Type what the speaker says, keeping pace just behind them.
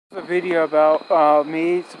A video about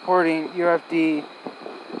me supporting UFD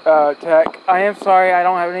Tech. I am sorry I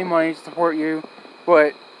don't have any money to support you,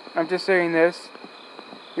 but I'm just saying this.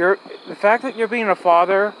 The fact that you're being a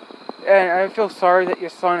father, and I feel sorry that your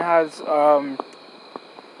son has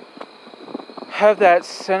have that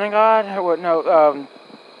synagogue. What? No.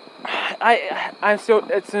 I'm still.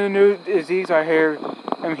 It's a new disease I'm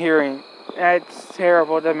hearing. And it's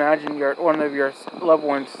terrible to imagine one of your loved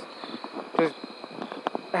ones just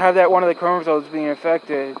have that one of the chromosomes being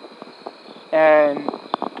affected, and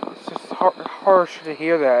it's just harsh to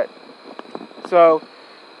hear that. So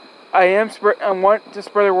I want to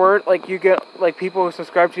spread the word, like you get, like people who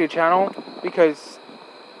subscribe to your channel, because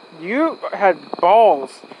you had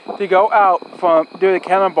balls to go out from do the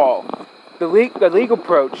cannonball, the legal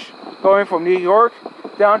approach, going from New York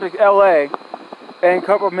down to LA in a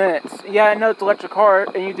couple of minutes. Yeah, I know it's electric car,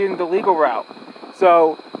 and you're doing the legal route.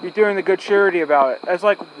 So you're doing the good charity about it. It's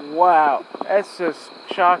like, wow, that's just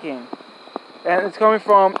shocking. And it's coming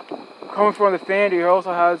from the fan who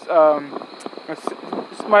also has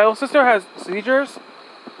my little sister has seizures,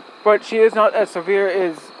 but she is not as severe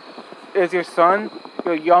as your son,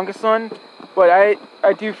 your youngest son. But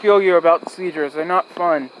I do feel you about the seizures. They're not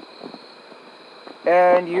fun.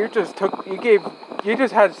 And you just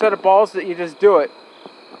had a set of balls that you just do it.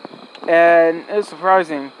 And it's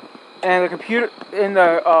surprising. And the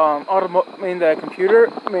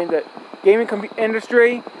the gaming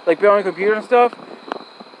industry, like building computers and stuff,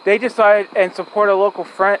 they decide and support a local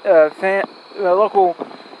local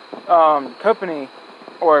company,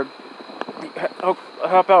 or help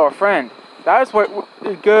out a friend. That's what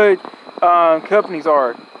good companies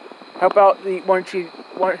are. Help out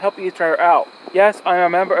help each other out. Yes, I'm a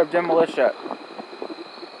member of Demolitia.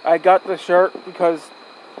 I got the shirt because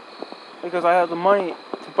I have the money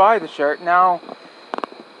to buy the shirt. Now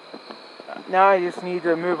I just need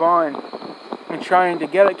to move on and trying to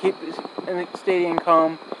keep a steady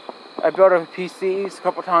income. I built up PCs a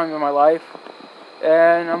couple times in my life,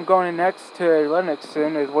 and I'm going next to Linux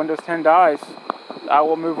soon. As Windows 10 dies, I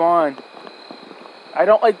will move on. I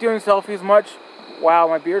don't like doing selfies much. Wow,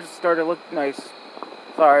 my beard started to look nice.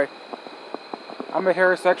 Sorry. I'm a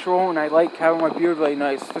heterosexual, and I like having my beard really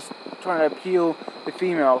nice. Just trying to appeal to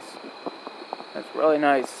females. That's really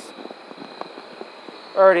nice.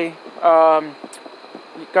 Alrighty,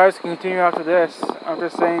 you guys can continue after this. I'm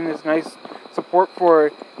just saying this nice support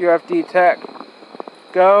for UFD Tech.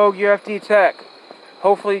 Go UFD Tech.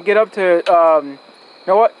 Hopefully you get up to, you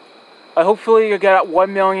know what? Hopefully you get $1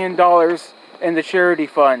 million in the charity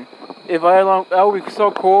fund. That would be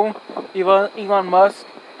so cool. Elon Musk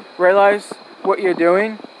realized what you're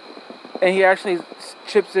doing, and he actually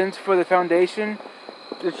chips in for the foundation,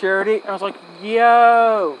 the charity. And I was like,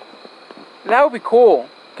 yo, that would be cool.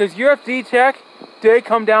 Because UFD Tech did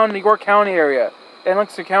come down to the York County area and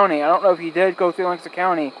Lancaster County. I don't know if he did go through Lancaster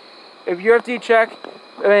County. If UFD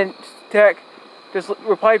Tech, just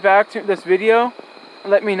reply back to this video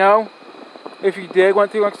and let me know if you did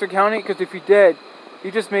went through Lancaster County. Because if you did,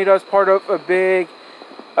 you just made us part of a big,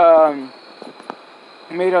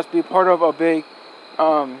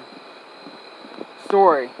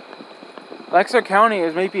 story. Lancaster County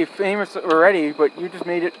is maybe famous already, but you just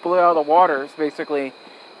made it blow out of the waters, basically,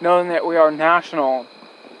 knowing that we are national.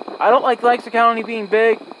 I don't like Lancaster County being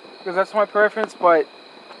big, because that's my preference, but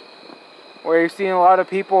where you're seeing a lot of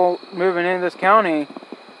people moving into this county,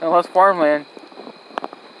 and less farmland,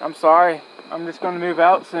 I'm sorry. I'm just going to move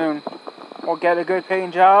out soon. We'll get a good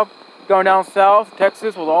paying job, going down south,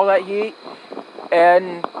 Texas, with all that heat,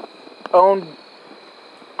 and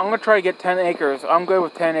I'm going to try to get 10 acres. I'm good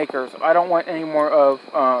with 10 acres. I don't want any more of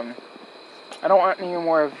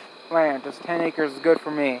land. Just 10 acres is good for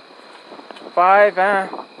me. 5, nah,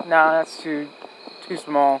 that's too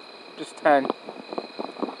small. Just 10.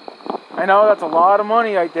 I know that's a lot of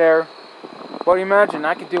money right there. But imagine,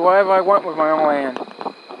 I could do whatever I want with my own land.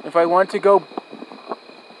 If I want to go...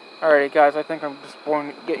 Alright, guys, I think I'm just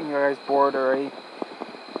getting you guys bored already.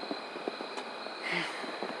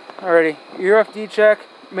 Alrighty, UFD Tech.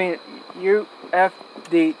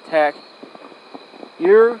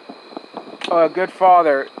 You're a good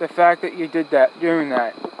father. The fact that you did that, doing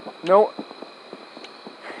that. No,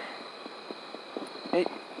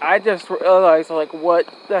 I just realized, like, what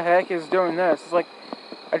the heck is doing this? It's like,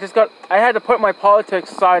 I had to put my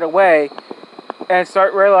politics side away and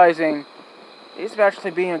start realizing he's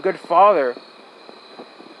actually being a good father.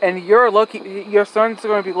 And your son's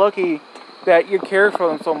going to be lucky that you care for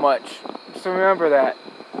them so much. Just remember that.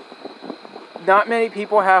 Not many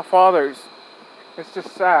people have fathers. It's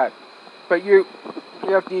just sad. But you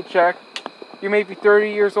have to check You may be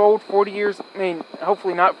 30 years old, 40 years, I mean,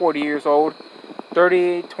 hopefully not 40 years old,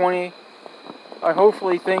 30, 20. I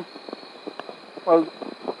hopefully think, well,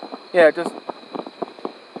 yeah, just,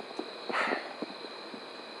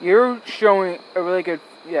 you're showing a really good,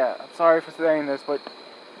 yeah, I'm sorry for saying this, but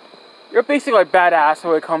you're basically a badass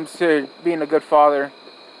when it comes to being a good father.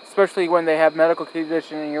 Especially when they have medical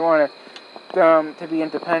condition and you want them to be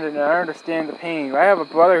independent. And I understand the pain. I have a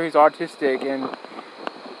brother who's autistic, and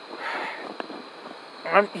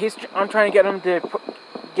I'm trying to get him to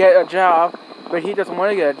get a job, but he doesn't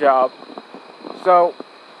want to get a job. So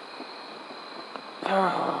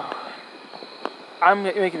I'm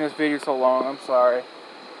making this video so long. I'm sorry.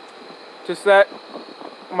 Just that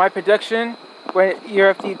my prediction when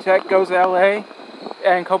UFD Tech goes to LA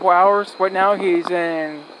in a couple hours. Right now he's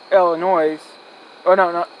in Illinois. Oh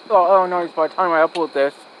no, not Illinois. By the time I upload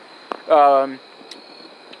this,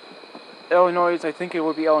 Illinois. I think it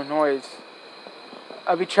would be Illinois.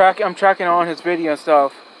 I'm tracking on his video and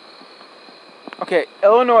stuff. Okay,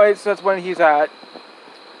 Illinois. That's when he's at.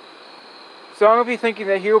 So I'm gonna be thinking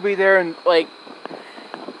that he'll be there in like.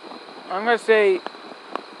 I'm gonna say.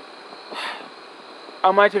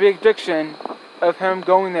 My prediction of him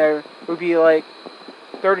going there would be like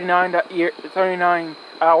 39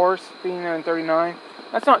 hours, being there in 39.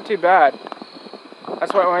 That's not too bad.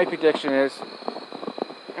 That's what my prediction is.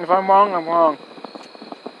 If I'm wrong, I'm wrong.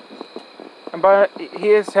 But he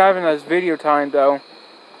is having his video time though.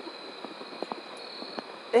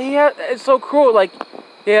 It's so cool. Like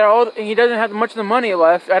he doesn't have much of the money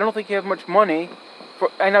left. I don't think he has much money.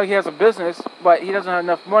 I know he has a business, but he doesn't have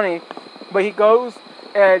enough money. But he goes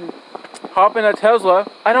and hop in a Tesla.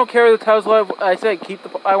 I don't care the Tesla. I said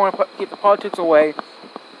I want to keep the politics away.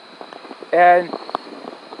 And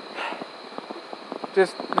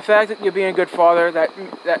just the fact that you're being a good father,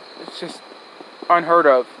 it's just unheard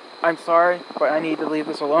of. I'm sorry, but I need to leave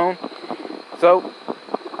this alone. So,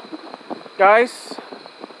 guys,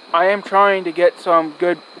 I am trying to get some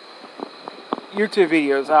good YouTube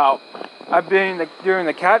videos out. I've been doing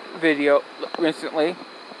the cat video recently.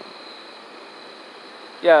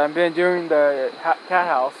 Yeah, I've been doing the cat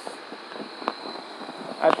house.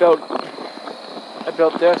 I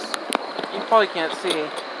built this. You probably can't see.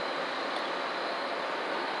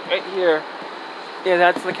 Right here. Yeah,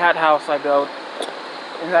 that's the cat house I built.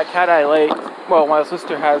 And that cat I liked. Well, my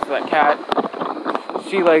sister has that cat.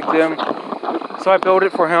 She liked him. So I built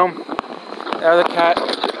it for him. The other cat.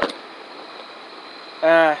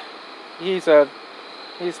 He's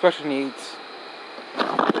special needs.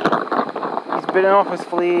 He's bitten off his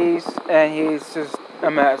fleas, and he's just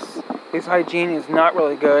a mess. His hygiene is not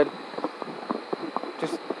really good.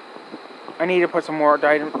 I need to put some more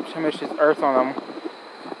diatomaceous earth on them.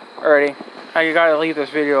 Alrighty, I gotta leave this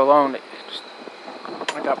video alone.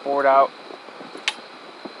 I got bored out.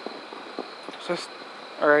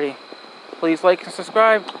 Alrighty. Please like and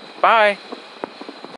subscribe. Bye.